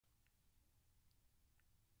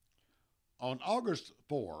On August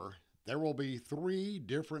 4, there will be three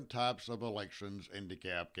different types of elections in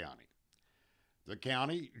DeKalb County: the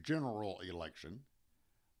county general election,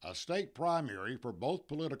 a state primary for both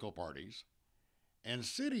political parties, and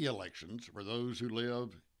city elections for those who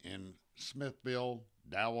live in Smithville,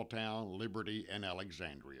 Dowelltown, Liberty, and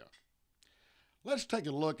Alexandria. Let's take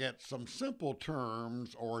a look at some simple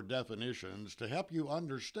terms or definitions to help you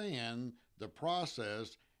understand the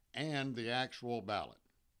process and the actual ballot.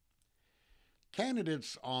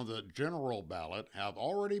 Candidates on the general ballot have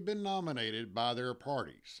already been nominated by their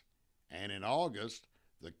parties, and in August,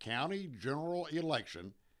 the county general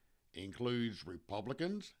election includes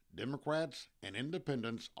Republicans, Democrats, and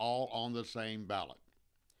Independents all on the same ballot.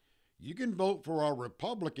 You can vote for a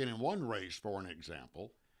Republican in one race, for an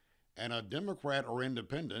example, and a Democrat or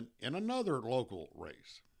Independent in another local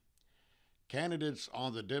race. Candidates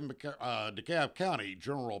on the DeKalb County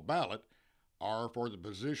general ballot are for the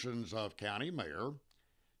positions of county mayor,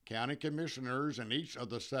 county commissioners in each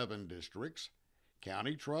of the 7 districts,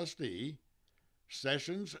 county trustee,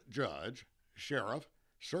 sessions judge, sheriff,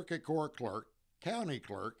 circuit court clerk, county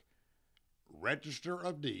clerk, register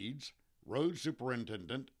of deeds, road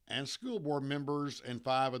superintendent, and school board members in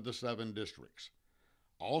 5 of the 7 districts.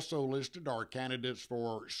 Also listed are candidates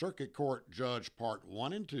for circuit court judge part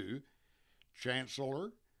 1 and 2,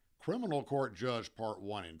 chancellor, criminal court judge part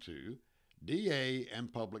 1 and 2, DA,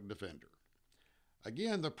 and public defender.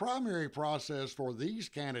 Again, the primary process for these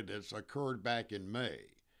candidates occurred back in May,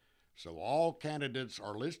 so all candidates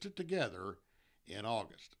are listed together in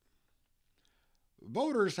August.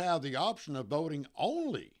 Voters have the option of voting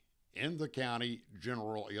only in the county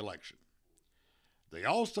general election. They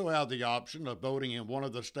also have the option of voting in one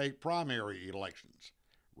of the state primary elections.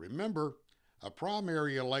 Remember, a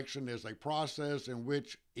primary election is a process in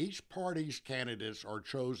which each party's candidates are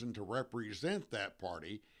chosen to represent that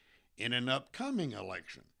party in an upcoming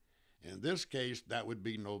election. In this case, that would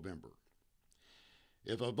be November.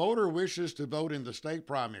 If a voter wishes to vote in the state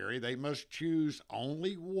primary, they must choose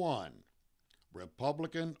only one,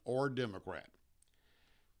 Republican or Democrat.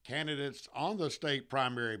 Candidates on the state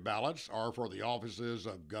primary ballots are for the offices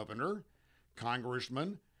of governor,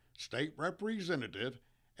 congressman, state representative,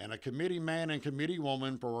 and a committeeman and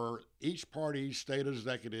committeewoman for each party's state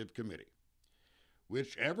executive committee.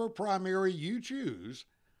 Whichever primary you choose,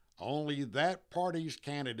 only that party's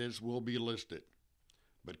candidates will be listed.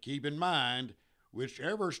 But keep in mind,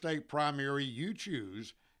 whichever state primary you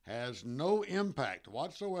choose has no impact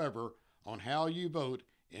whatsoever on how you vote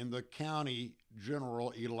in the county general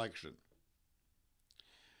election.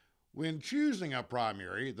 When choosing a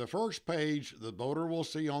primary, the first page the voter will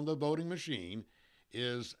see on the voting machine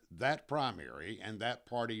is that primary and that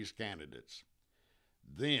party's candidates.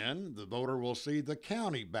 Then the voter will see the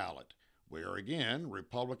county ballot, where again,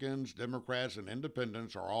 Republicans, Democrats, and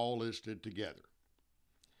Independents are all listed together.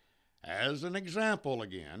 As an example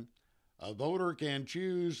again, a voter can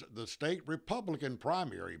choose the state Republican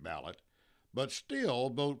primary ballot, but still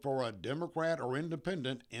vote for a Democrat or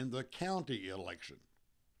Independent in the county election.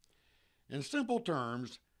 In simple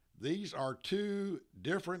terms, these are 2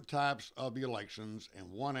 different types of elections,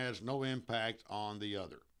 and one has no impact on the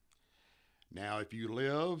other. Now, if you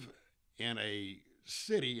live in a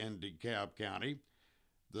city in DeKalb County,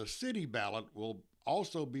 the city ballot will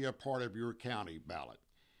also be a part of your county ballot.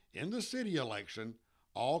 In the city election,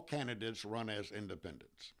 all candidates run as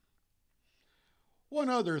independents. One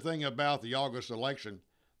other thing about the August election,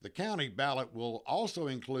 the county ballot will also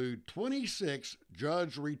include 26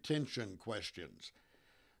 judge retention questions.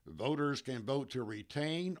 Voters can vote to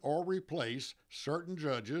retain or replace certain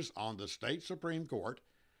judges on the state Supreme Court,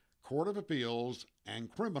 Court of Appeals, and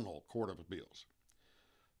Criminal Court of Appeals.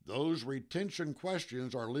 Those retention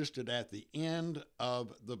questions are listed at the end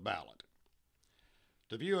of the ballot.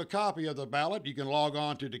 To view a copy of the ballot, you can log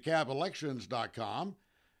on to DeKalbElections.com,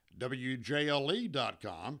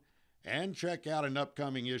 WJLE.com, and check out an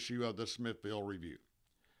upcoming issue of the Smithville Review.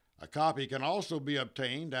 A copy can also be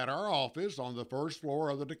obtained at our office on the first floor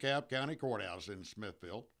of the DeKalb County Courthouse in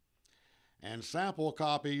Smithville, and sample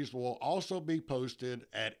copies will also be posted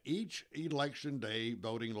at each Election Day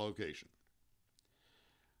voting location.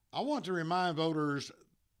 I want to remind voters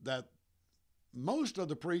that most of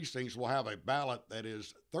the precincts will have a ballot that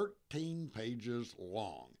is 13 pages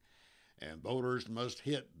long, and voters must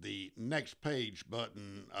hit the next page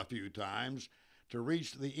button a few times to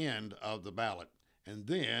reach the end of the ballot, and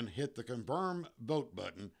then hit the confirm vote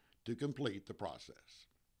button to complete the process.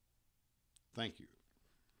 Thank you.